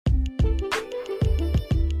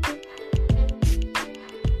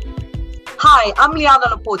Hi, I'm Liana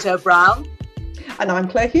Laporto Brown. And I'm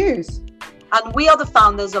Claire Hughes. And we are the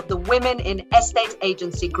founders of the Women in Estate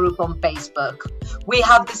Agency group on Facebook. We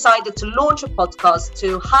have decided to launch a podcast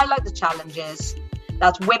to highlight the challenges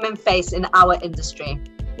that women face in our industry.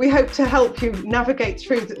 We hope to help you navigate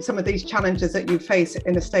through some of these challenges that you face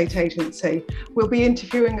in estate agency. We'll be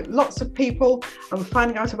interviewing lots of people and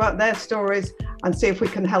finding out about their stories and see if we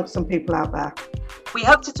can help some people out there. We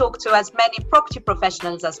hope to talk to as many property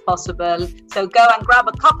professionals as possible. So go and grab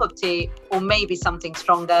a cup of tea or maybe something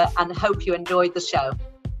stronger, and hope you enjoyed the show.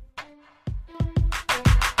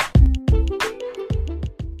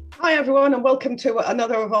 Hi everyone, and welcome to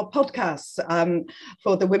another of our podcasts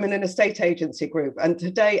for the Women in Estate Agency group. And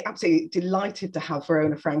today, absolutely delighted to have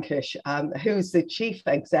Verona Frankish, who's the Chief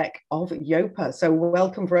Exec of Yopa. So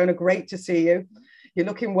welcome, Verona, great to see you. You're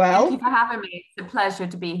looking well. Thank you for having me. It's a pleasure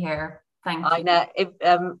to be here. Thank you. I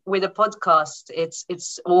know with a podcast,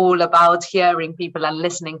 it's all about hearing people and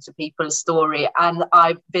listening to people's story. And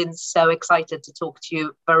I've been so excited to talk to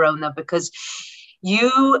you, Verona, because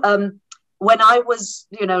you, when I was,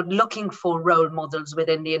 looking for role models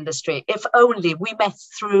within the industry, if only we met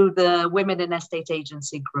through the Women in Estate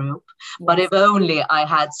Agency group, but if only I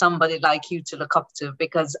had somebody like you to look up to,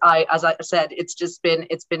 because as I said, it's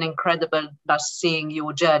been incredible just seeing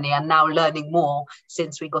your journey and now learning more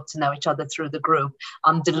since we got to know each other through the group.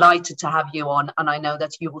 I'm delighted to have you on, and I know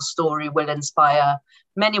that your story will inspire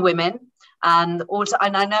many women. And also,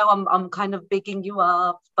 and I know I'm kind of bigging you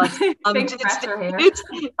up, but big pressure here.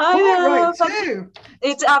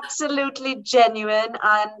 It's absolutely genuine.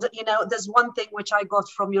 And there's one thing which I got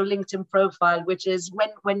from your LinkedIn profile, which is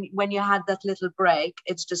when you had that little break.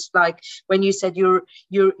 It's just like when you said you're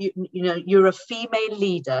a female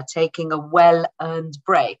leader taking a well-earned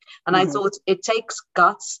break, and I thought it takes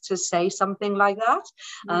guts to say something like that.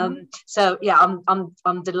 So yeah,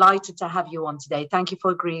 I'm delighted to have you on today. Thank you for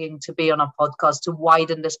agreeing to be on our podcast to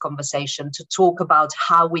widen this conversation, to talk about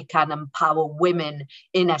how we can empower women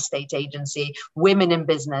in estate agency, women in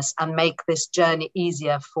business, and make this journey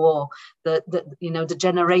easier for the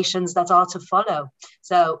generations that are to follow.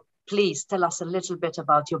 So please tell us a little bit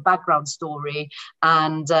about your background story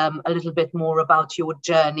and a little bit more about your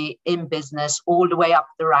journey in business, all the way up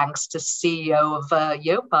the ranks to CEO of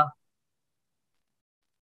Yopa.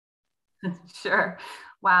 Sure.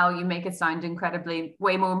 Wow, you make it sound incredibly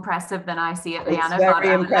way more impressive than I see it, Liana. It's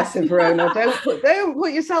very impressive, Verona. Don't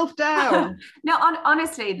put yourself down. No,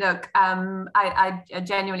 honestly, look, I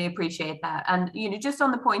genuinely appreciate that. And just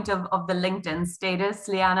on the point of the LinkedIn status,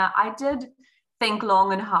 Liana, I did think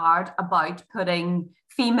long and hard about putting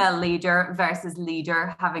female leader versus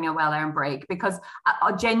leader having a well-earned break, because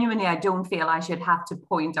I genuinely, I don't feel I should have to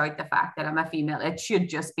point out the fact that I'm a female. It should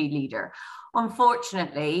just be leader.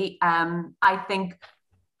 Unfortunately, I think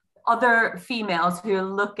other females who are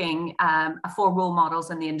looking for role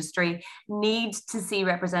models in the industry need to see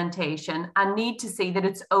representation and need to see that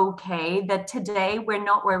it's okay that today we're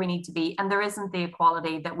not where we need to be and there isn't the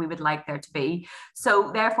equality that we would like there to be.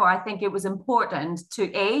 So therefore, I think it was important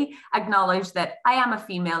to acknowledge that I am a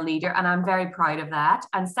female leader and I'm very proud of that.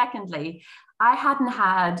 And secondly, I hadn't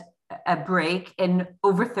had a break in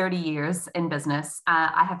over 30 years in business.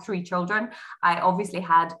 I have 3 children. I obviously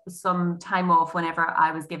had some time off whenever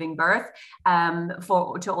I was giving birth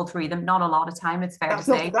to all 3 of them. Not a lot of time, it's fair to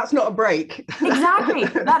say. That's not a break. Exactly.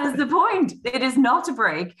 That is the point. It is not a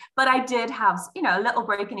break. But I did have, a little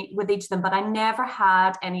break with each of them, but I never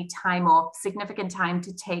had any time off, significant time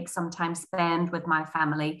to take some time spend with my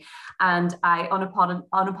family. And I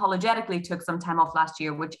unapologetically took some time off last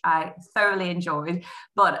year, which I thoroughly enjoyed.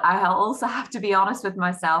 But I also have to be honest with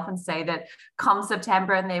myself and say that come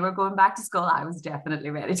September and they were going back to school, I was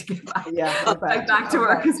definitely ready to get back, back to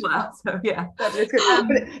work as well. So yeah.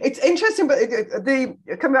 It's interesting, but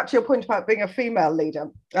coming back to your point about being a female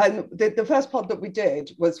leader, and the first pod that we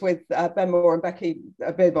did was with Ben Moore and Becky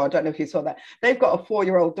Beardmore. I don't know if you saw that. They've got a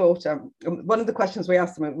 4-year-old daughter. One of the questions we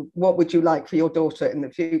asked them, what would you like for your daughter in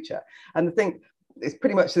the future? And I think it's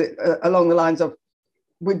pretty much along the lines of,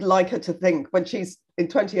 we'd like her to think when she's in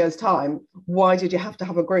 20 years' time, why did you have to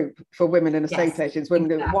have a group for women in estate agents?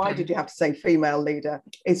 Exactly. Why did you have to say female leader?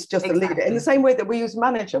 It's just a leader. In the same way that we use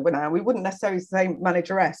manager now, we wouldn't necessarily say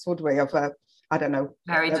manageress, would we? Of I don't know.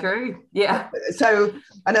 Very true. Yeah. So,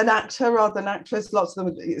 and an actor rather than actress, lots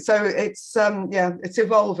of them. So it's it's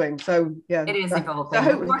evolving. So yeah, it is evolving.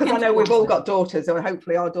 So because I know we've all got daughters, so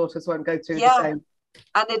hopefully our daughters won't go through the same.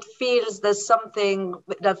 And it feels there's something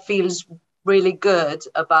that feels really good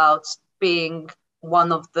about being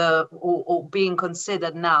one of the, or being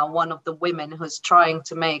considered now one of the women who's trying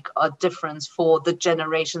to make a difference for the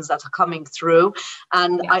generations that are coming through.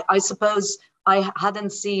 And I suppose I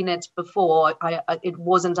hadn't seen it before. It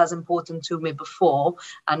wasn't as important to me before.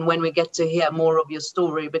 And when we get to hear more of your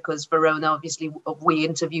story, because Verona, obviously, we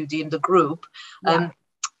interviewed you in the group,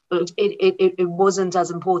 it wasn't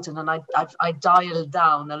as important, and I dialed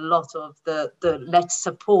down a lot of the let's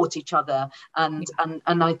support each other, and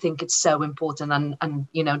I think it's so important, and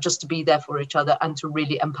you know, just to be there for each other and to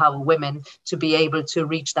really empower women to be able to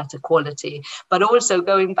reach that equality. But also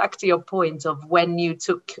going back to your point of when you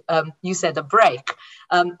took you said a break,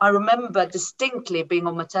 I remember distinctly being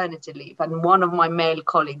on maternity leave and one of my male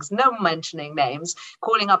colleagues, no mentioning names,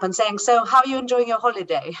 calling up and saying, so how are you enjoying your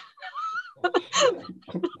holiday?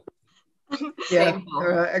 Yeah, all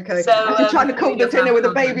right, okay. So, and you're trying to cook the dinner with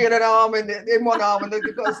a baby in an arm and in one arm, and then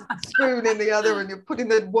you've got a spoon in the other, and you're putting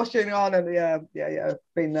the washing on, and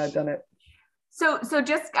been there, done it. So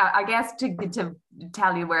just I guess to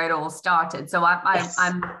tell you where it all started. So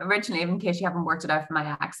I'm originally, in case you haven't worked it out from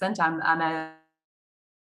my accent, I'm an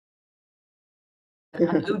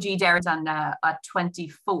OG Derrida, and at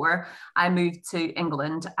 24 I moved to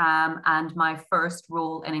England, and my first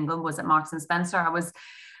role in England was at Marks and Spencer. I was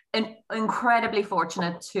incredibly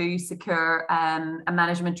fortunate to secure a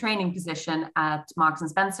management training position at Marks and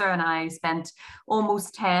Spencer, and I spent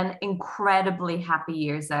almost 10 incredibly happy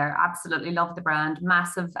years there. Absolutely loved the brand,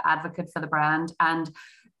 massive advocate for the brand, and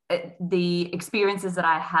the experiences that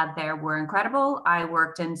I had there were incredible. I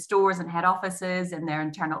worked in stores and head offices in their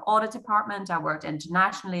internal audit department. I worked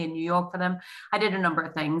internationally in New York for them. I did a number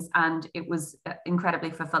of things, and it was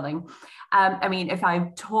incredibly fulfilling. I mean, if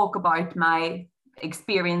I talk about my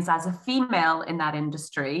experience as a female in that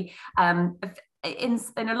industry, in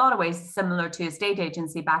a lot of ways similar to a state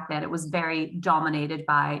agency back then, it was very dominated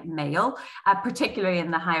by male, particularly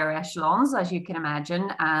in the higher echelons, as you can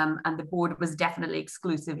imagine, and the board was definitely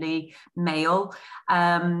exclusively male.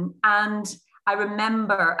 And I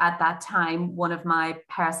remember at that time, one of my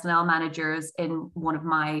personnel managers in one of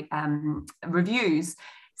my reviews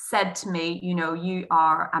said to me, you know, you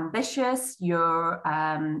are ambitious, you're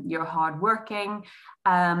hardworking,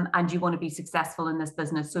 and you want to be successful in this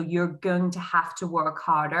business. So you're going to have to work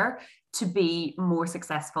harder to be more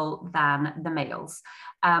successful than the males.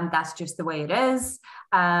 That's just the way it is.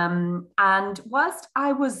 And whilst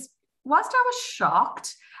I was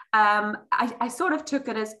shocked, I sort of took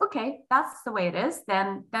it as, okay, that's the way it is,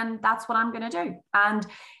 then that's what I'm going to do. And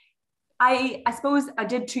I suppose I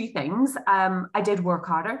did two things. I did work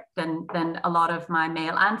harder than a lot of my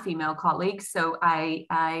male and female colleagues. So I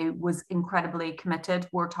was incredibly committed,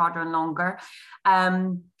 worked harder and longer.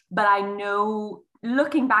 But I know,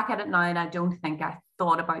 looking back at it now, and I don't think I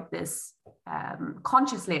thought about this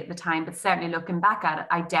consciously at the time, but certainly looking back at it,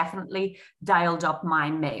 I definitely dialed up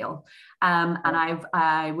my male. And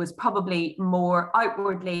I was probably more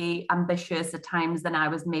outwardly ambitious at times than I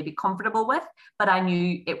was maybe comfortable with, but I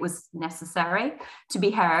knew it was necessary to be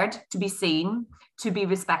heard, to be seen, to be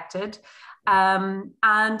respected. And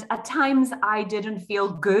at times I didn't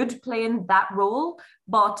feel good playing that role,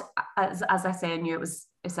 but as I say, I knew it was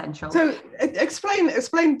essential. So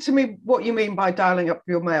explain to me what you mean by dialing up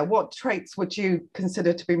your male. What traits would you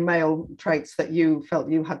consider to be male traits that you felt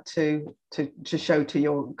you had to show to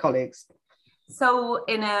your colleagues? So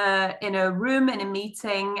in a room, in a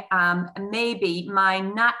meeting, maybe my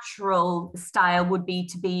natural style would be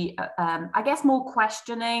to be, I guess, more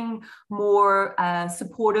questioning, more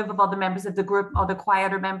supportive of other members of the group, other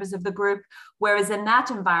quieter members of the group. Whereas in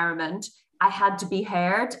that environment, I had to be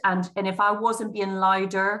heard. And if I wasn't being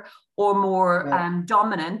louder or more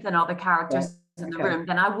dominant than other characters in the room,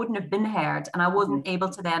 then I wouldn't have been heard, and I wasn't able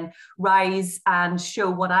to then rise and show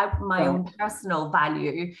what my own personal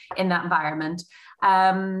value in that environment.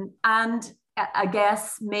 And I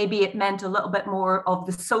guess maybe it meant a little bit more of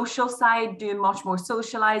the social side, doing much more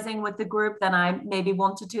socializing with the group than I maybe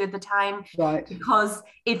wanted to at the time. Right. Because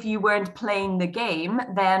if you weren't playing the game,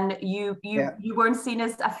 then you weren't seen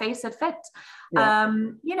as a face that fit. Yeah.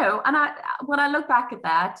 You know, and when I look back at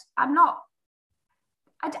that, I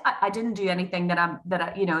didn't do anything that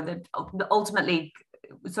ultimately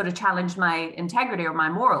sort of challenged my integrity or my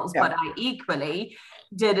morals, but I equally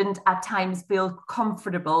didn't at times feel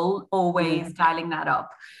comfortable always dialing that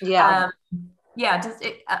up. And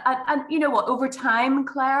you know what, over time,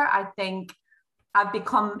 Claire, I think I've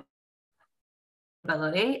become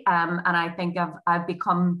ability, and I think I've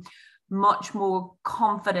become much more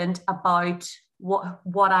confident about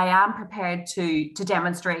what I am prepared to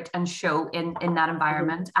demonstrate and show in that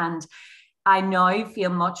environment. And I now feel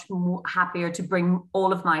much more happier to bring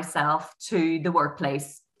all of myself to the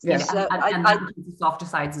workplace. Yes. You know, and that includes the softer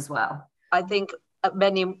sides as well. I think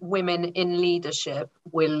many women in leadership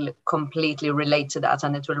will completely relate to that,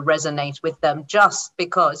 and it will resonate with them, just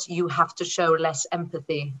because you have to show less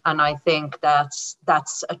empathy. And I think that's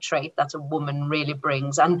a trait that a woman really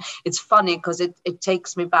brings. And it's funny because it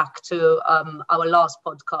takes me back to our last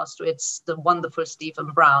podcast. It's the wonderful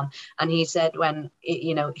Stephen Brown, and he said when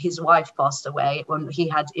his wife passed away, when he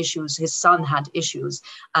had issues, his son had issues,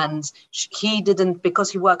 and he didn't,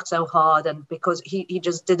 because he worked so hard and because he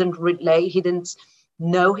just didn't relate, he didn't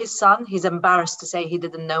know his son. He's embarrassed to say he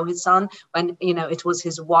didn't know his son, when it was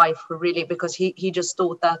his wife who really, because he just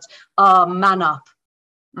thought that man up.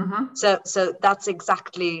 Mm-hmm. So that's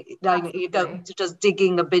exactly, like, you go to just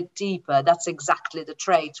digging a bit deeper, that's exactly the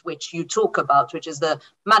trait which you talk about, which is the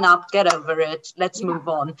man up, get over it, let's move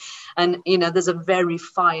on. And there's a very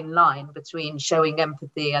fine line between showing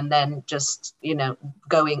empathy and then just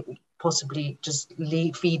going, possibly just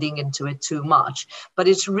feeding into it too much. But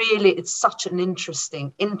it's such an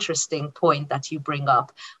interesting point that you bring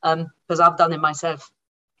up, because I've done it myself.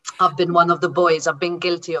 I've been one of the boys. I've been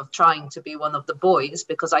guilty of trying to be one of the boys,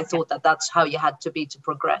 because I thought that that's how you had to be to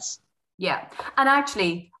progress. Yeah. And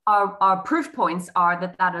actually, our proof points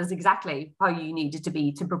are that is exactly how you needed to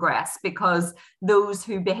be to progress, because those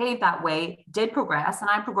who behaved that way did progress. And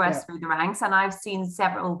I progressed through the ranks. And I've seen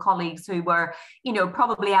several colleagues who were,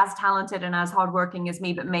 probably as talented and as hardworking as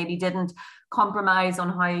me, but maybe didn't compromise on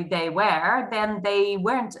how they were, then they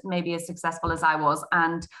weren't maybe as successful as I was.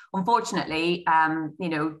 And unfortunately, that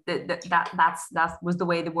was the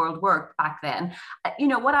way the world worked back then.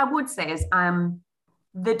 What I would say is,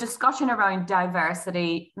 the discussion around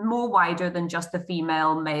diversity, more wider than just the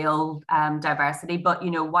female male diversity, but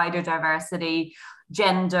wider diversity,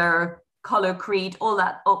 gender, color, creed, all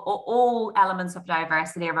that, all elements of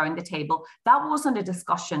diversity around the table, that wasn't a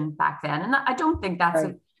discussion back then. And I don't think that's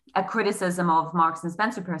a criticism of Marks and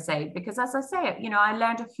Spencer per se, because as I say, I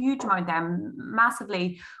learned a huge amount there. I'm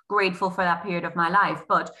massively grateful for that period of my life,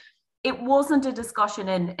 but it wasn't a discussion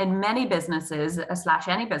in many businesses /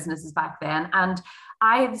 any businesses back then. And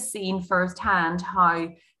I've seen firsthand how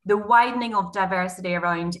the widening of diversity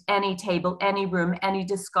around any table, any room, any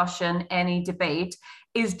discussion, any debate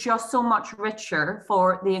is just so much richer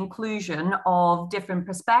for the inclusion of different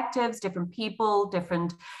perspectives, different people,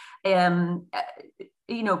 different, people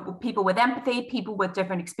with empathy, people with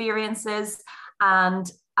different experiences.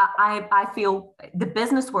 And I feel the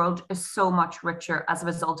business world is so much richer as a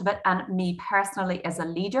result of it. And me personally, as a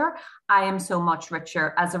leader, I am so much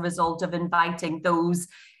richer as a result of inviting those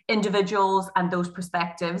individuals and those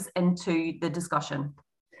perspectives into the discussion.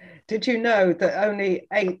 Did you know that only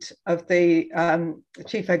 8 of the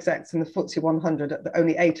chief execs in the FTSE 100,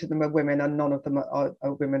 only 8 of them are women, and none of them are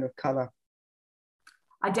women of colour?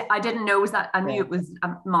 I didn't know that. I knew it was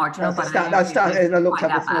marginal. I looked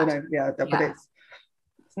up this morning. But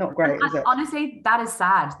it's not great, is it? Honestly, that is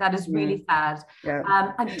sad. That is really sad. Yeah.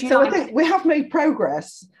 I think we have made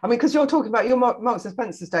progress. I mean, because you're talking about your Marks and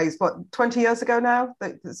Spencer's days, what, 20 years ago now,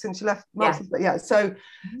 since you left Marks and Spencer? Yeah. So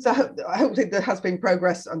hopefully there has been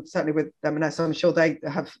progress, and certainly with M&S, I'm sure they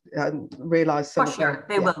have realised some. For sure,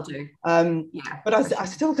 they will do. But I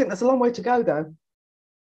still think there's a long way to go, though.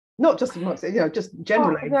 Not just amongst, just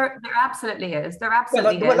generally. There absolutely is. There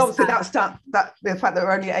absolutely is. Well, obviously that the fact that there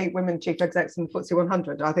are only 8 women chief execs in the FTSE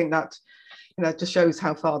 100, I think that, just shows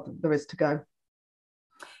how far there is to go.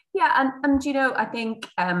 Yeah, and I think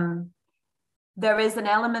there is an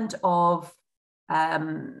element of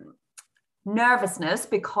nervousness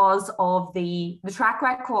because of the track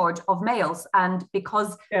record of males, and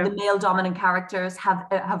because the male dominant characters have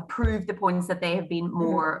proved the points that they have been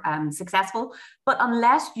more successful. But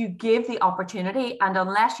unless you give the opportunity, and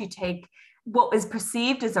unless you take what is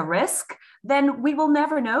perceived as a risk, then we will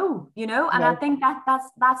never know, and I think that's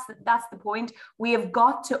the point. We have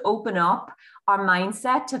got to open up our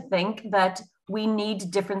mindset to think that we need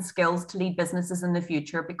different skills to lead businesses in the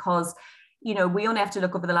future, because we only have to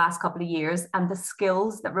look over the last couple of years, and the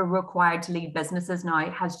skills that were required to lead businesses now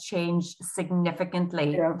has changed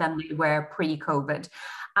significantly than they were pre-COVID.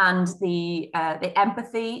 And the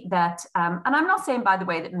empathy that, and I'm not saying, by the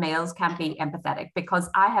way, that males can't be empathetic, because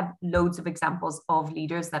I have loads of examples of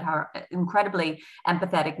leaders that are incredibly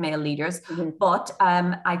empathetic male leaders. But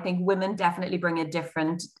I think women definitely bring a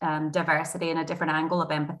different diversity and a different angle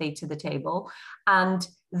of empathy to the table. And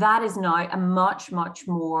that is now a much, much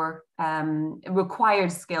more required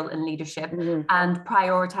skill in leadership, and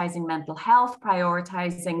prioritizing mental health,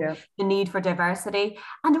 prioritizing the need for diversity.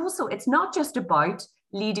 And also, it's not just about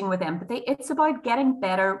leading with empathy. It's about getting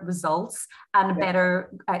better results and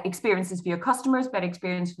better experiences for your customers, better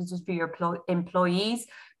experiences for your employees,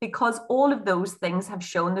 because all of those things have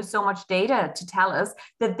shown, there's so much data to tell us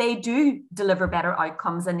that they do deliver better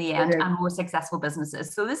outcomes in the end and more successful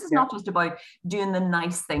businesses. So this is not just about doing the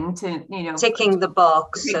nice thing to, ticking the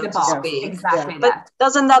box, so to speak. Exactly. But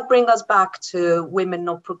doesn't that bring us back to women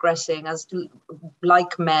not progressing as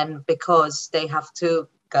like men because they have to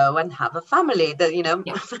go and have a family? That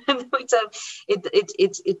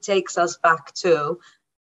it takes us back to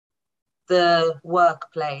the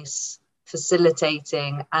workplace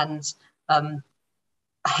facilitating and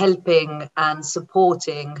helping and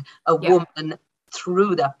supporting a woman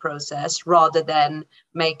through that process, rather than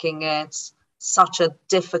making it such a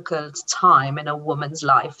difficult time in a woman's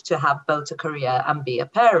life to have both a career and be a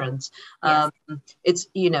parent. It's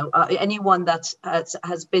anyone that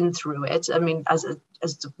has been through it, I mean, as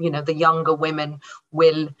the younger women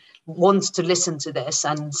will want to listen to this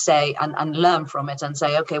and say and learn from it and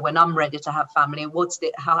say, okay, when I'm ready to have family,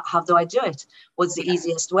 how do I do it? What's the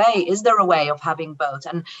easiest way? Is there a way of having both?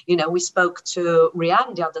 And we spoke to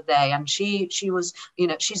Rianne the other day, and she was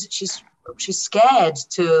she's scared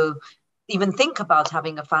to even think about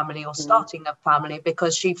having a family or starting a family,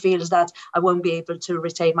 because she feels that I won't be able to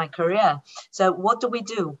retain my career. So what do we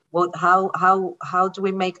do? How do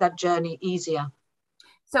we make that journey easier?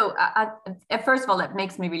 So first of all, it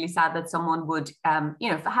makes me really sad that someone would,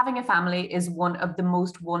 having a family is one of the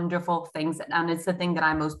most wonderful things. And it's the thing that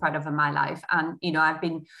I'm most proud of in my life. And, I've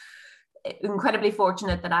been incredibly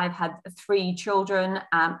fortunate that I've had 3 children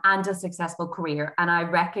and a successful career. And I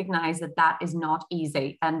recognize that is not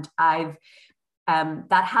easy. And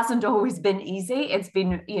that hasn't always been easy. It's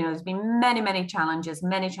been, there's been many challenges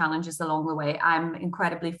along the way. I'm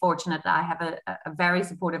incredibly fortunate that I have a very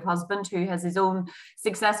supportive husband who has his own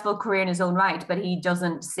successful career in his own right, but he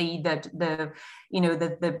doesn't see that the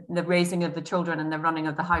raising of the children and the running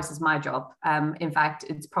of the house is my job. In fact,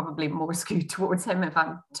 it's probably more skewed towards him, if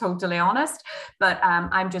I'm totally honest, but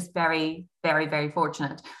I'm just very, very, very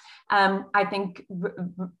fortunate. I think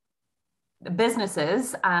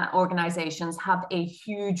businesses, organizations have a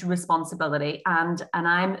huge responsibility, and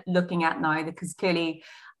I'm looking at now, because clearly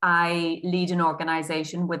I lead an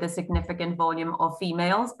organization with a significant volume of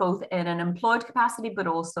females, both in an employed capacity, but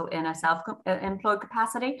also in a self-employed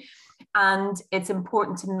capacity. And it's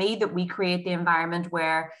important to me that we create the environment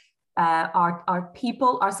where our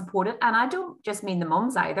people are supported. And I don't just mean the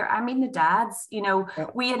mums either, I mean the dads.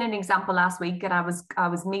 We had an example last week, and I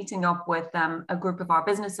was meeting up with a group of our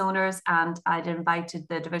business owners, and I'd invited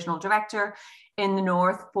the divisional director in the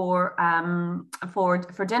north for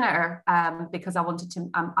dinner, because I wanted to,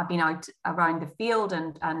 I've been out around the field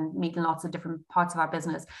and meeting lots of different parts of our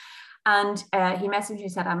business. And he messaged me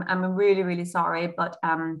and said, I'm really, really sorry, but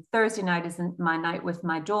Thursday night is my night with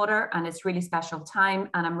my daughter, and it's really special time,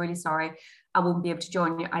 and I'm really sorry I won't be able to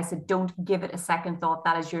join you. I said, don't give it a second thought.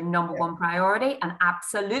 That is your number one priority. And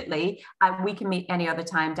absolutely, we can meet any other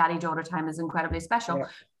time. Daddy-daughter time is incredibly special. Yeah.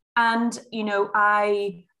 And,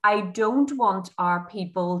 I don't want our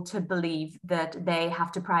people to believe that they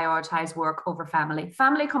have to prioritize work over family.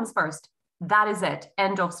 Family comes first. That is it.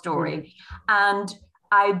 End of story. And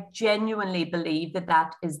I genuinely believe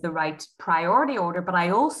that is the right priority order. But I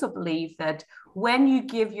also believe that when you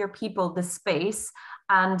give your people the space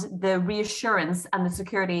and the reassurance and the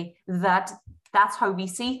security that that's how we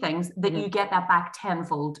see things, that you get that back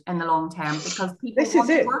tenfold in the long term, because people want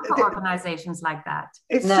to work for organizations like that.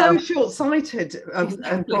 It's so short-sighted of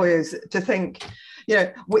employers to think,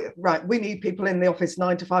 we need people in the office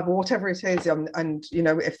 9 to 5 or whatever it is, and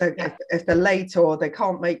if they're late, or they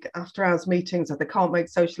can't make after-hours meetings, or they can't make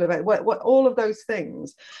social events, all of those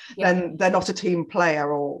things, then they're not a team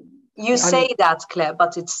player. Or you say that, Claire,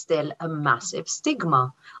 but it's still a massive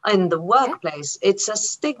stigma in the workplace. It's a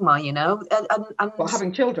stigma, and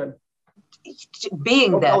having children,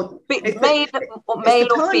 being there, male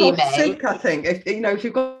or female. Sick, I think. If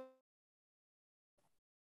you've got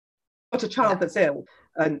a child that's ill,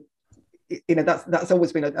 and that's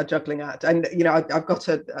always been a juggling act. And I've got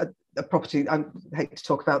a property. I hate to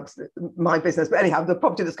talk about my business, but anyhow, the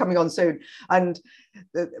property that's coming on soon, and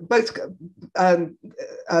both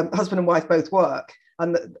husband and wife both work,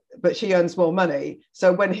 but she earns more money.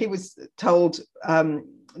 So when he was told,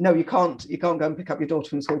 no, you can't go and pick up your daughter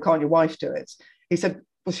from school, can't your wife do it? He said,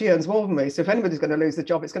 well, she earns more than me, so if anybody's going to lose the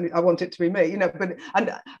job, I want it to be me.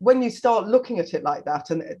 But when you start looking at it like that,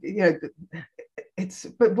 and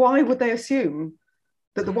but why would they assume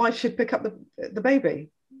that the wife should pick up the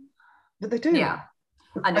baby? But they do. Yeah,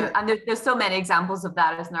 I know, and there's so many examples of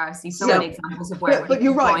that, isn't there? I see so many examples of where. But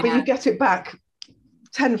you're right. But you get it back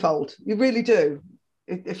tenfold. You really do.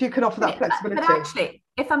 If you can offer that flexibility. But actually,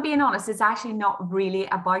 if I'm being honest, it's actually not really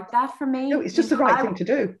about that for me. No, it's just the right thing to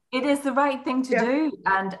do. It is the right thing to do.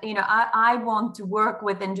 And, I want to work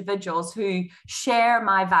with individuals who share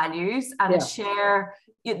my values and share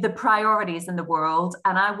the priorities in the world.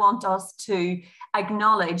 And I want us to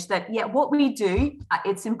acknowledge that, what we do,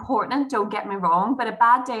 it's important, don't get me wrong, but a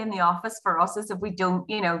bad day in the office for us is if we don't,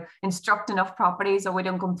 instruct enough properties or we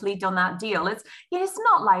don't complete on that deal. It's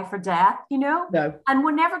not life or death, No. And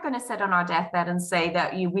we're never going to sit on our deathbed and say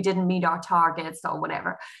that we didn't meet our targets or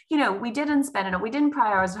whatever. We didn't spend enough, we didn't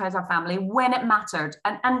prioritize our family when it mattered.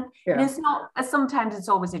 And it's not, sometimes it's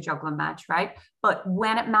always a juggling match, right? But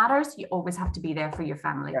when it matters, you always have to be there for your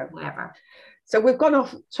family, whatever. So we've gone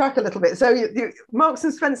off track a little bit. So you Marks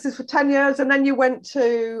and Spencer's for 10 years, and then you went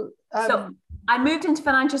to... so I moved into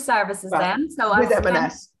financial services then. So with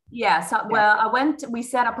M&S. We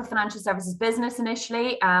set up a financial services business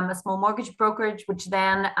initially, a small mortgage brokerage, which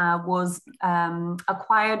then was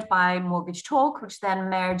acquired by Mortgage Talk, which then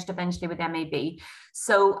merged eventually with MAB.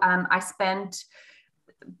 So I spent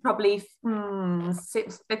probably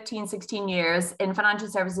 15, 16 years in financial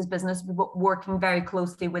services business, working very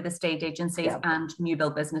closely with estate agencies and new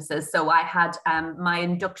build businesses. So I had my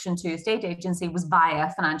induction to estate agency was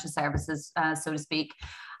via financial services, so to speak.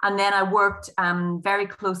 And then I worked very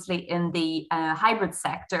closely in the hybrid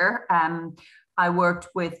sector. I worked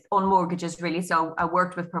on mortgages, really. So I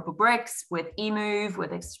worked with Purple Bricks, with eMove,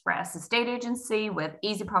 with Express Estate Agency, with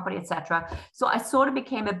Easy Property, etc. So I sort of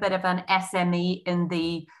became a bit of an SME in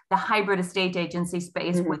the hybrid estate agency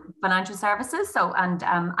space with financial services. So and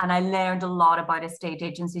I learned a lot about estate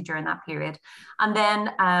agency during that period. And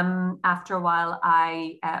then after a while,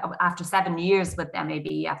 after 7 years with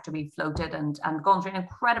MAB, after we floated and gone through an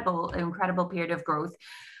incredible period of growth.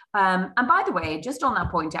 And by the way, just on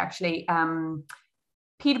that point, actually,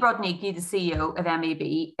 Peter Brodnicki, the CEO of MAB,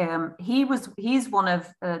 he's one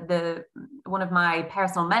of my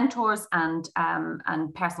personal mentors and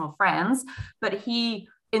personal friends, but he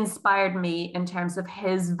inspired me in terms of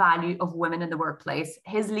his value of women in the workplace.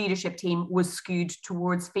 His leadership team was skewed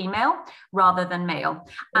towards female rather than male.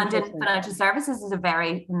 And in financial services is a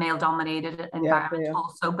very male-dominated environment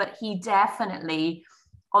also, but he definitely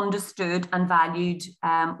understood and valued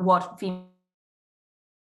what females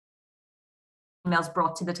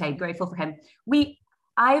brought to the table. Grateful for him.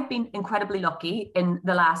 I've been incredibly lucky in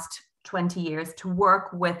the last 20 years to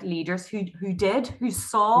work with leaders who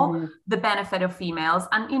saw the benefit of females.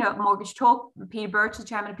 And Mortgage Talk, Peter Birch, the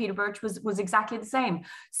chairman of Peter Birch, was exactly the same.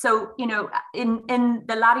 So in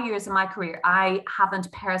the latter years of my career, I haven't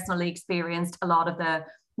personally experienced a lot of the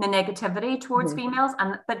negativity towards females,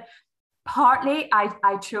 but partly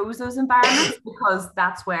I chose those environments because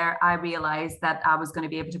that's where I realized that I was going to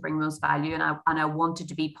be able to bring most value, and I wanted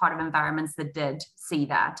to be part of environments that did see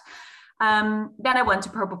that. Then I went to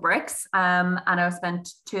Purple Bricks, and I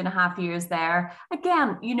spent 2.5 years there.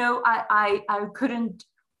 Again, I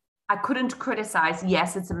couldn't criticize.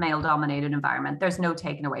 Yes, it's a male-dominated environment. There's no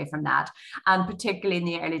taking away from that. And particularly in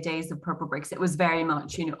the early days of Purple Bricks, it was very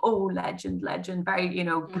much, legend, very,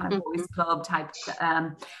 kind of boys club type.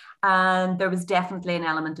 And there was definitely an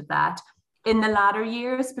element of that. In the latter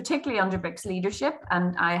years, particularly under Brick's leadership,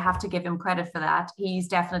 and I have to give him credit for that, he's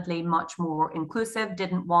definitely much more inclusive,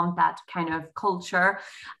 didn't want that kind of culture,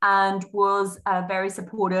 and was very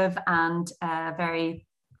supportive and very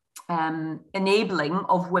enabling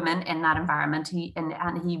of women in that environment. He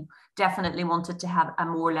definitely wanted to have a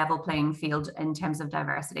more level playing field in terms of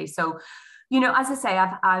diversity. So, as I say,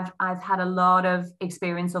 I've had a lot of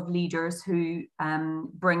experience of leaders who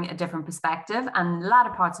bring a different perspective, and in the latter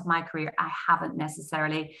parts of my career, I haven't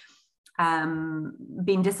necessarily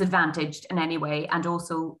been disadvantaged in any way. And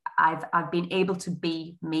also I've been able to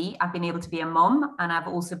be me. I've been able to be a mum, and I've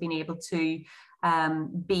also been able to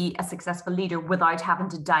be a successful leader without having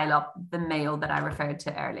to dial up the male that I referred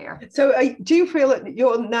to earlier. So do you feel that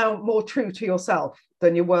you're now more true to yourself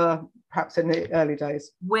than you were perhaps in the early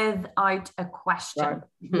days? Without a question.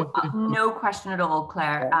 Right. No question at all,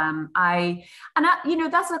 Claire.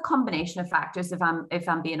 That's a combination of factors, if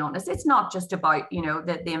I'm being honest. It's not just about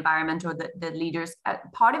the environment or the leaders.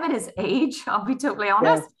 Part of it is age, I'll be totally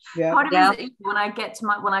honest. Part of it is when I got to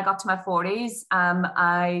my 40s,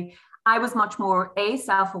 I was much more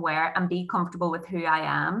self-aware and comfortable with who I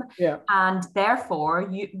am. Yeah. And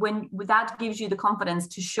therefore, when that gives you the confidence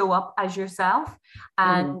to show up as yourself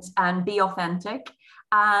and be authentic.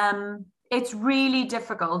 It's really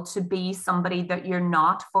difficult to be somebody that you're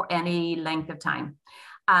not for any length of time.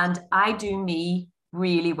 And I do me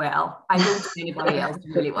really well. I don't do anybody else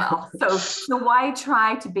really well. So why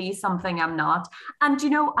try to be something I'm not? And you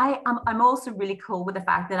know, I'm also really cool with the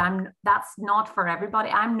fact that that's not for everybody.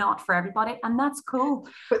 I'm not for everybody, and that's cool.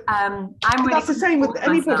 But I'm really that's the same with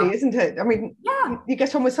anybody, myself. isn't it? I mean, yeah, you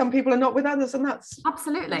get on with some people and not with others, and that's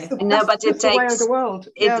absolutely. No, but it the way of takes the world.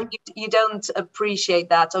 you don't appreciate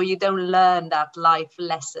that, or you don't learn that life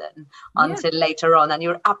lesson until later on. And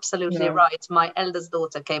you're absolutely right. My eldest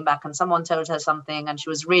daughter came back and someone told her something and she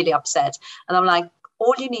was really upset, and I'm like,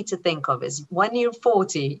 all you need to think of is when you're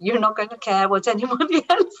 40, you're not going to care what anybody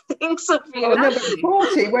else thinks of you. Oh, no, but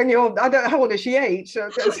 40 when you're, I don't know, how old is she, 8? So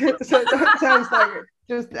that sounds like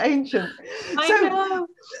just ancient. I So, know,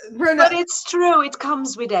 Verona, but it's true. It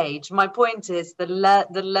comes with age. My point is the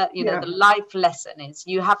life lesson is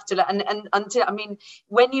you have to, and until, I mean,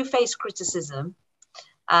 when you face criticism,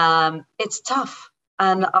 it's tough.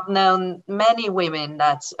 And I've known many women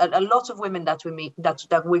a lot of women that we meet,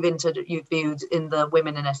 that we've interviewed in the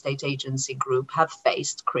Women in Estate Agency group have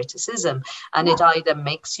faced criticism, and it either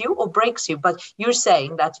makes you or breaks you. But you're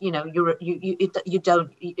saying that, you know, you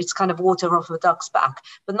don't, it's kind of water off a duck's back,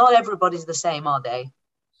 but not everybody's the same, are they?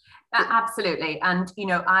 Absolutely. And you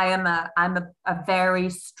know, I'm a very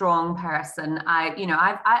strong person.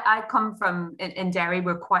 I come from in Derry.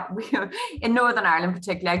 We're in Northern Ireland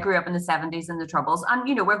particularly. I grew up in the 70s in the Troubles, and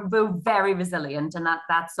you know, we're very resilient, and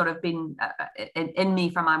that's sort of been in me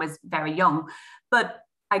from I was very young. But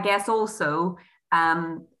I guess also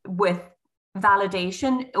with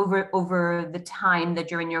validation over the time that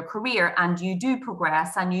you're in your career, and you do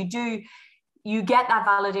progress, and you get that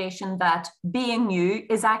validation that being you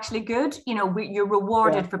is actually good. You know, you're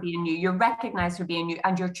rewarded for being you, you're recognized for being you,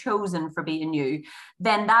 and you're chosen for being you.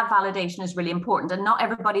 Then that validation is really important. And not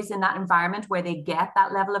everybody's in that environment where they get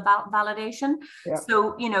that level of validation. Yeah.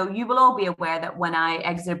 So, you know, you will all be aware that when I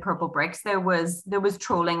exited Purple Bricks, there was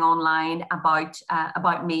trolling online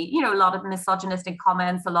about me, you know, a lot of misogynistic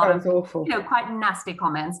comments, a lot of, awful, you know, quite nasty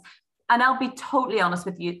comments. And I'll be totally honest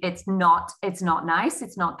with you, it's not nice,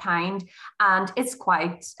 it's not kind, and it's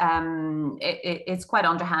quite it's quite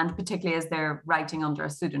underhand, particularly as they're writing under a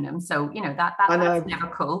pseudonym. So, you know, that's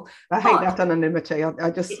never cool. I hate that anonymity.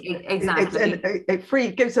 I just exactly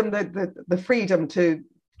it gives them the freedom to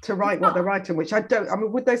write what they're writing, which I don't. I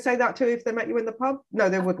mean, would they say that too if they met you in the pub? No,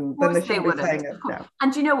 they wouldn't. Then they shouldn't be saying it. No.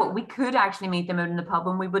 And you know what? We could actually meet them out in the pub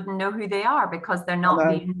and we wouldn't know who they are because they're not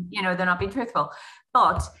being, you know, they're not being truthful.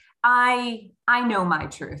 But I know my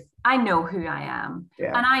truth. I know who I am.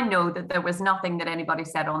 Yeah. And I know that there was nothing that anybody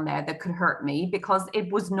said on there that could hurt me because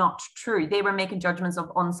it was not true. They were making judgments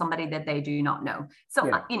on somebody that they do not know. So,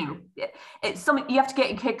 you know, you have to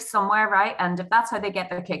get your kicks somewhere, right? And if that's how they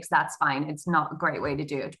get their kicks, that's fine. It's not a great way to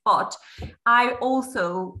do it. But I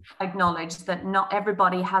also acknowledge that not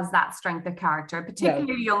everybody has that strength of character,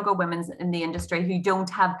 particularly younger women in the industry who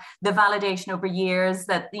don't have the validation over years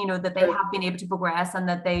that, you know, that they have been able to progress and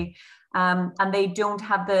that they don't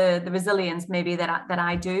have the resilience maybe that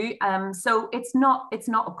I do. So it's not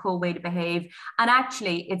a cool way to behave. And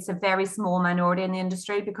actually, it's a very small minority in the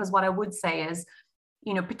industry, because what I would say is,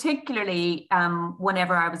 you know, particularly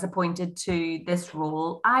whenever I was appointed to this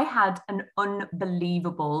role, I had an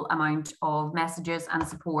unbelievable amount of messages and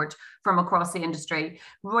support from across the industry,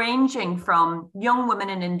 ranging from young women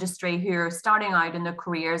in industry who are starting out in their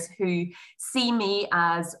careers, who see me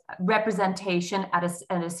as representation at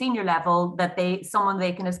a senior level, that someone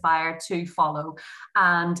they can aspire to follow.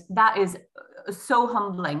 And that is so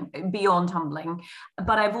humbling, beyond humbling.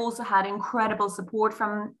 But I've also had incredible support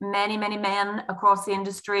from many, many men across the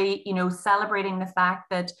industry, you know, celebrating the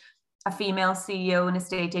fact that a female CEO in a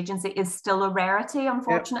estate agency is still a rarity,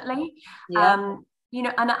 unfortunately. You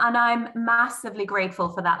know, and I'm massively grateful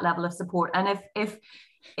for that level of support. And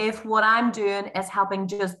if what I'm doing is helping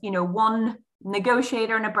just, you know, one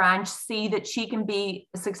negotiator in a branch see that she can be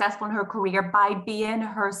successful in her career by being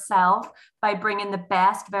herself, by bringing the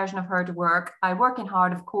best version of her to work, by working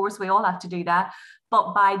hard, of course, we all have to do that,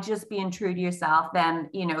 but by just being true to yourself, then,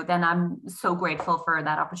 you know, then I'm so grateful for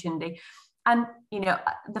that opportunity. And, you know,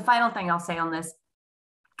 the final thing I'll say on this,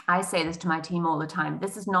 I say this to my team all the time.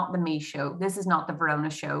 This is not the me show. This is not the Verona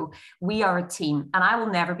show. We are a team, and I will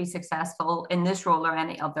never be successful in this role or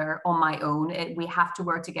any other on my own. We have to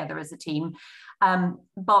work together as a team.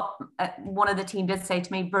 But one of the team did say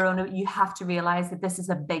to me, Verona, you have to realize that this is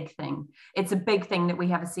a big thing. It's a big thing that we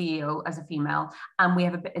have a CEO as a female, and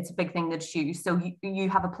it's a big thing that's you. So you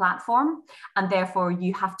have a platform, and therefore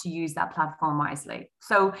you have to use that platform wisely.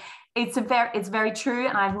 So It's very true,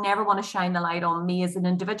 and I've never want to shine the light on me as an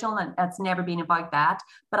individual, and that's never been about that.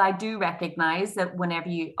 But I do recognize that whenever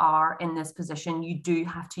you are in this position, you do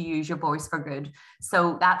have to use your voice for good.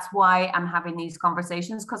 So that's why I'm having these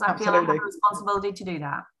conversations, because I feel I have a responsibility to do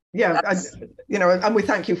that. Yeah, and, you know, and we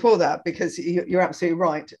thank you for that, because you're absolutely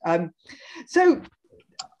right. So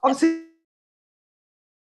obviously,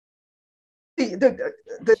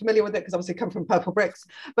 they're familiar with it because obviously come from Purple Bricks,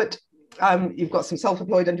 but you've got some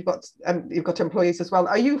self-employed, and you've got employees as well.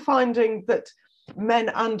 Are you finding that men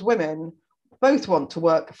and women both want to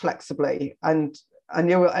work flexibly, and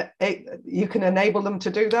you can enable them to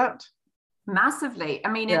do that? Massively. I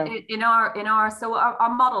mean, yeah. So our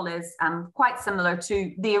model is quite similar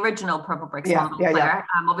to the original Purple Bricks model. Claire.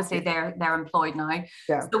 Obviously, they're employed now.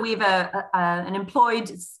 Yeah. So we have an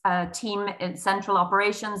employed team in central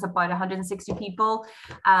operations, about 160 people,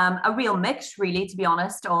 a real mix, really, to be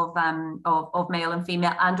honest, of male and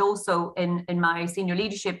female. And also in my senior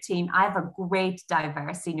leadership team, I have a great,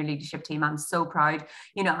 diverse senior leadership team. I'm so proud.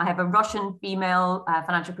 You know, I have a Russian female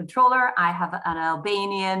financial controller. I have an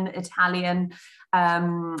Albanian, Italian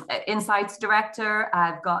insights director.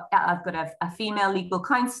 I've got a female legal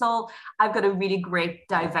counsel. I've got a really great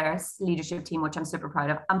diverse leadership team, which I'm super proud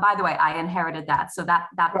of. And by the way, I inherited that. So that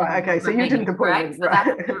right, okay. So you didn't appoint it,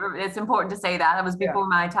 right? So it's important to say that it was before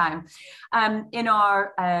my time. In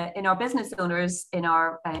our business owners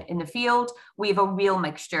in the field, we have a real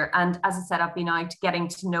mixture. And as I said, I've been out getting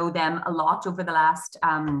to know them a lot over the last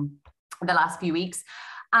few weeks.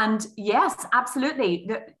 And yes, absolutely.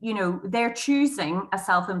 They're choosing a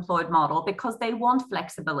self-employed model because they want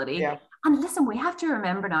flexibility. Yeah. And listen, we have to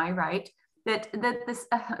remember now, right, that this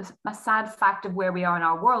a sad fact of where we are in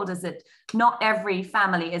our world is that not every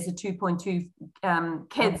family is a 2.2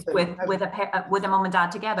 kids with a mum and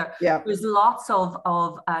dad together. Yeah. There's lots of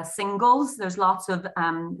singles. There's lots of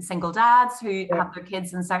single dads who have their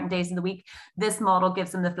kids on certain days of the week. This model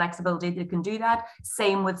gives them the flexibility they can do that.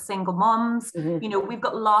 Same with single moms. Mm-hmm. You know, we've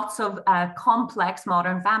got lots of complex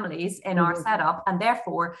modern families in our setup, and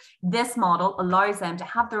therefore this model allows them to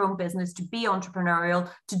have their own business, to be entrepreneurial,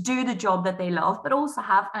 to do the job that they love, but also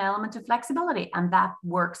have an element of flexibility, and that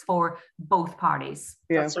works for both parties.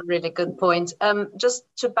 Yeah. That's a really good point. Just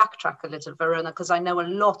to backtrack a little, Verona, because I know a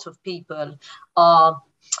lot of people are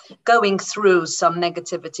going through some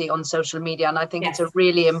negativity on social media, and I think it's a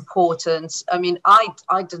really important. I mean, I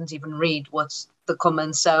didn't even read what's the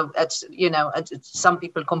comments, so some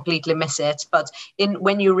people completely miss it. But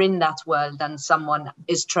when you're in that world and someone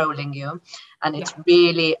is trolling you, and it's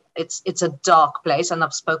really it's a dark place, and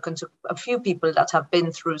I've spoken to a few people that have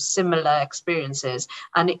been through similar experiences,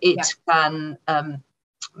 and it can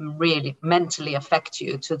really mentally affect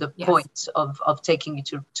you to the point of taking you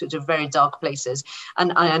to very dark places.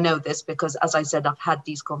 And I know this because, as I said, I've had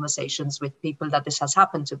these conversations with people that this has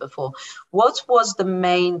happened to before. What was the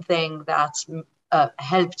main thing that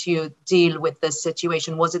helped you deal with this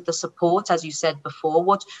situation? Was it the support, as you said before?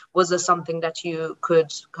 What was there something that you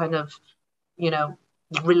could kind of,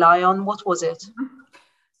 rely on? What was it?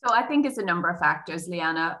 So I think it's a number of factors,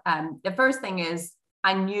 Leanna. The first thing is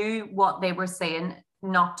I knew what they were saying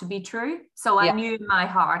not to be true. So I knew in my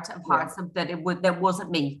heart of hearts that wasn't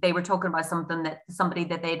me. They were talking about somebody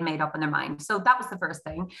that they'd made up in their mind. So that was the first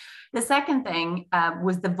thing. The second thing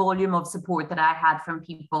was the volume of support that I had from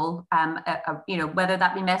people, whether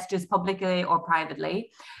that be messages publicly or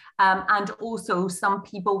privately. And also some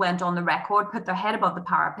people went on the record, put their head above the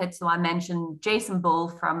parapet. So I mentioned Jason Bull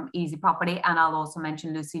from Easy Property, and I'll also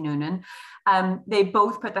mention Lucy Noonan. They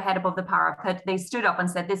both put their head above the parapet. They stood up and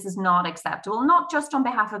said, this is not acceptable, not just on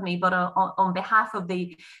behalf of me, but on behalf of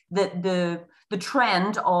the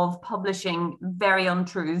trend of publishing very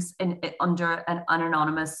untruths under an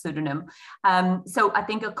anonymous pseudonym. So I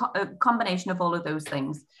think a combination of all of those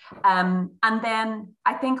things. And then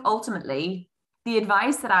I think ultimately, the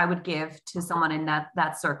advice that I would give to someone in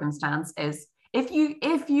that circumstance is if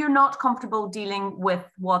you're not comfortable dealing with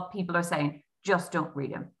what people are saying, just don't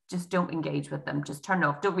read them. Just don't engage with them. Just turn it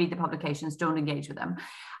off. Don't read the publications. Don't engage with them.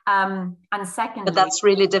 And secondly, but that's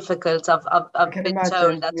really difficult. I've been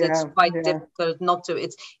told that it's quite difficult not to.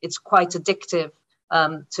 It's quite addictive.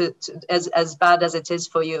 As bad as it is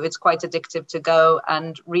for you, it's quite addictive to go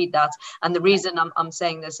and read that. And the reason I'm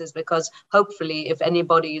saying this is because hopefully if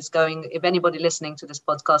anybody listening to this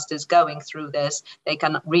podcast is going through this, they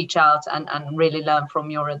can reach out and really learn from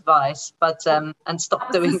your advice, but and stop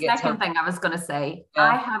doing it. The second thing I was going to say,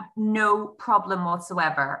 I have no problem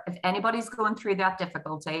whatsoever if anybody's going through that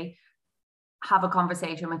difficulty, have a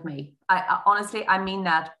conversation with me. I honestly, I mean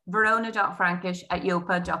that.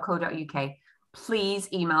 Verona.Frankish@yopa.co.uk. please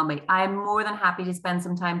email me. I'm more than happy to spend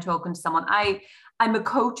some time talking to someone. I'm a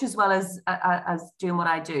coach as well as doing what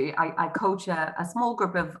I do. I coach a small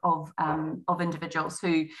group of individuals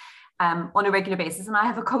who on a regular basis, and I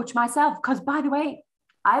have a coach myself, because, by the way,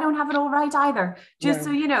 I don't have it all right either. Just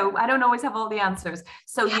so you know, I don't always have all the answers.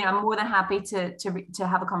 So, you know, I'm more than happy to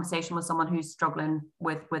have a conversation with someone who's struggling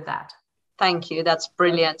with that. Thank you. That's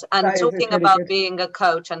brilliant. And talking really about being a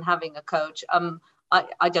coach and having a coach,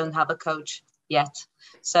 I don't have a coach yet.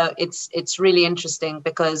 So it's really interesting,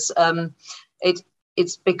 because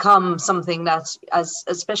it's become something that,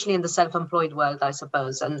 especially in the self-employed world, I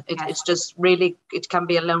suppose, and it's just really, it can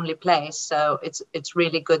be a lonely place. So it's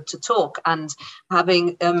really good to talk, and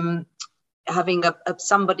having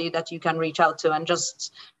somebody that you can reach out to and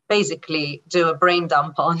just basically do a brain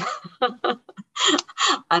dump on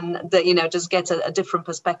and you know, just get a different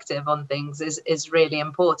perspective on things is really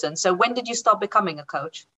important. So when did you start becoming a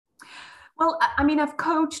coach? Well, I mean, I've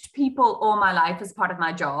coached people all my life as part of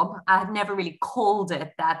my job. I've never really called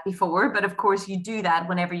it that before, but of course you do that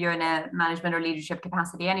whenever you're in a management or leadership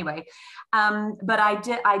capacity anyway. But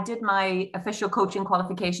I did my official coaching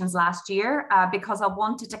qualifications last year because I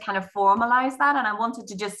wanted to kind of formalize that, and I wanted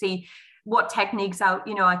to just see what techniques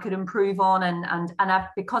I could improve on, and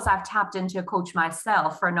because I've tapped into a coach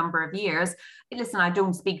myself for a number of years. Listen, I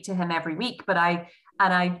don't speak to him every week, but I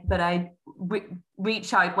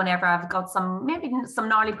reach out whenever I've got maybe some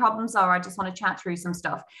gnarly problems, or I just want to chat through some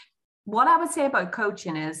stuff. What I would say about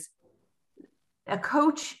coaching is, a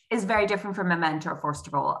coach is very different from a mentor. First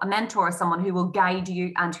of all, a mentor is someone who will guide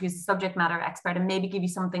you and who's a subject matter expert, and maybe give you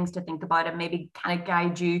some things to think about, and maybe kind of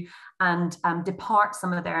guide you and depart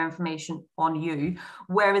some of their information on you.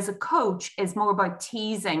 Whereas a coach is more about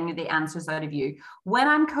teasing the answers out of you. When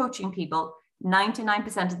I'm coaching people,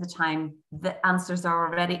 99% of the time, the answers are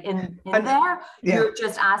already in there. Yeah. You're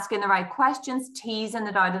just asking the right questions, teasing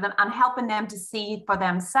it out of them, and helping them to see for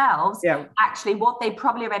themselves actually what they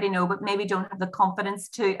probably already know, but maybe don't have the confidence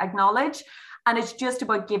to acknowledge. And it's just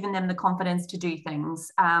about giving them the confidence to do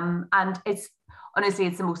things. And honestly,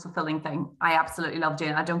 it's the most fulfilling thing. I absolutely love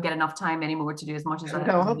doing it. I don't get enough time anymore to do as much as I do.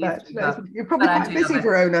 You're probably quite busy,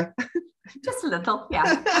 Verona. Just a little,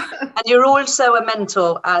 yeah. And you're also a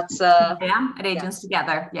mentor at Agents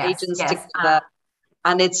Together. Yes, Agents Together,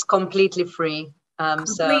 and it's completely free.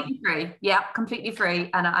 Completely free, yeah, completely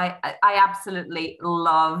free, and I absolutely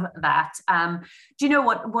love that. Do you know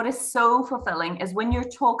what is so fulfilling is when you're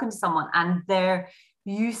talking to someone and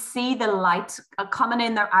you see the light coming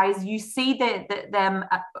in their eyes, you see them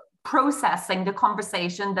processing the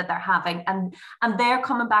conversation that they're having, and they're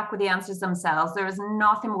coming back with the answers themselves. There is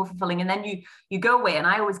nothing more fulfilling. And then you go away, and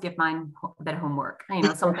I always give mine a bit of homework,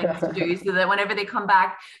 some things to do, so that whenever they come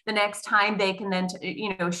back the next time, they can then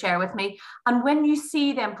share with me. And when you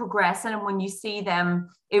see them progressing, and when you see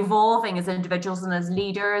them evolving as individuals and as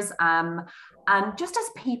leaders, and just as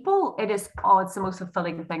people, it's the most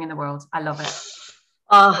fulfilling thing in the world. I love it.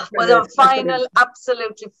 Well,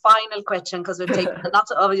 absolutely final question, because we've taken a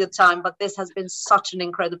lot of your time, but this has been such an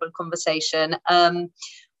incredible conversation.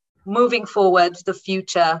 Moving forward, the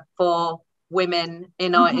future for women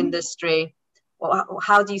in our industry,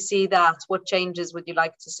 how do you see that? What changes would you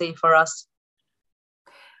like to see for us?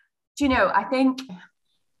 Do I think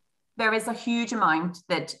there is a huge amount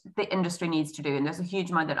that the industry needs to do, and there's a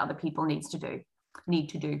huge amount that other people need to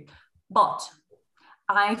do. But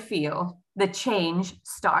I feel the change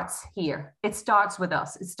starts here. It starts with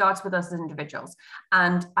us. It starts with us as individuals.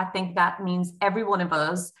 And I think that means every one of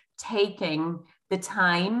us taking the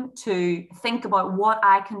time to think about what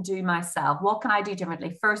I can do myself. What can I do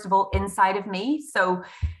differently? First of all, inside of me. So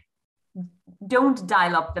don't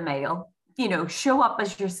dial up the male, show up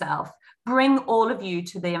as yourself. Bring all of you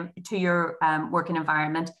to your working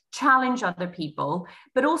environment, challenge other people,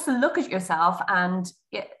 but also look at yourself and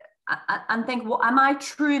think, well, am I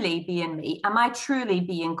truly being me? Am I truly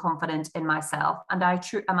being confident in myself? And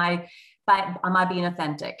am I being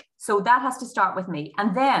authentic? So that has to start with me,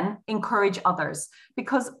 and then encourage others.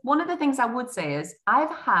 Because one of the things I would say is,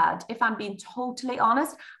 I've had, if I'm being totally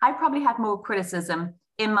honest, I probably had more criticism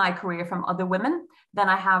in my career from other women than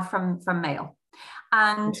I have from male.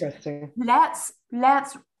 And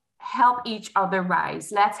let's help each other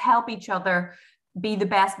rise. Let's help each other be the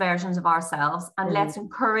best versions of ourselves, and let's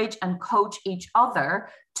encourage and coach each other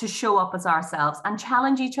to show up as ourselves, and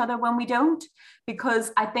challenge each other when we don't,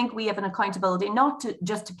 because I think we have an accountability not to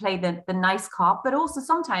just to play the nice cop, but also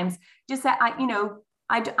sometimes just say,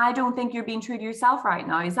 I don't think you're being true to yourself right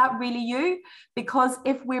now. Is that really you? Because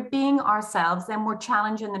if we're being ourselves, then we're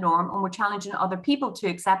challenging the norm and we're challenging other people to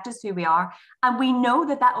accept us who we are. And we know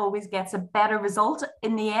that that always gets a better result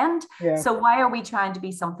in the end. Yeah. So why are we trying to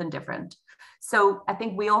be something different? So I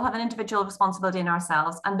think we all have an individual responsibility in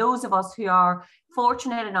ourselves. And those of us who are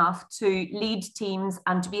fortunate enough to lead teams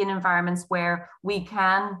and to be in environments where we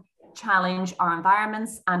can challenge our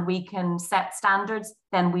environments and we can set standards,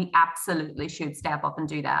 then we absolutely should step up and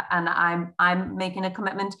do that. And I'm making a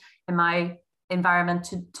commitment in my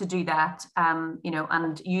environment to do that. You know,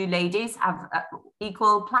 and you ladies have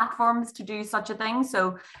equal platforms to do such a thing.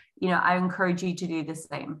 So, you know, I encourage you to do the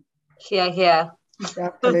same. Yeah.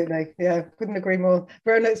 Absolutely. Yeah, couldn't agree more.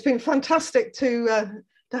 Verona, it's been fantastic to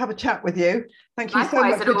have a chat with you. Thank you so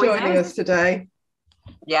much for joining us today.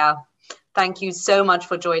 Yeah. Thank you so much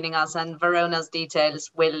for joining us, and Verona's details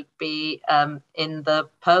will be in the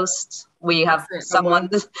post. We have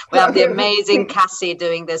we have the amazing Cassie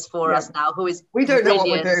doing this for us now, who is we don't brilliant.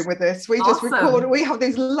 know what we're doing with this. We just record, we have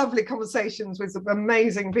these lovely conversations with some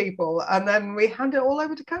amazing people, and then we hand it all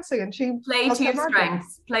over to Cassie, and she play to your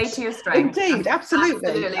strengths. Play to your strengths. Indeed,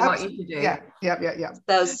 absolutely What you should do. Yeah.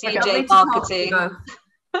 So CJ Marketing.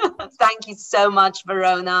 Thank you so much,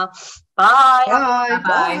 Verona. Bye. Bye.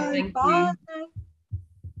 Bye. Thank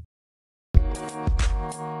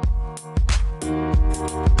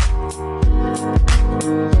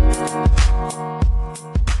you.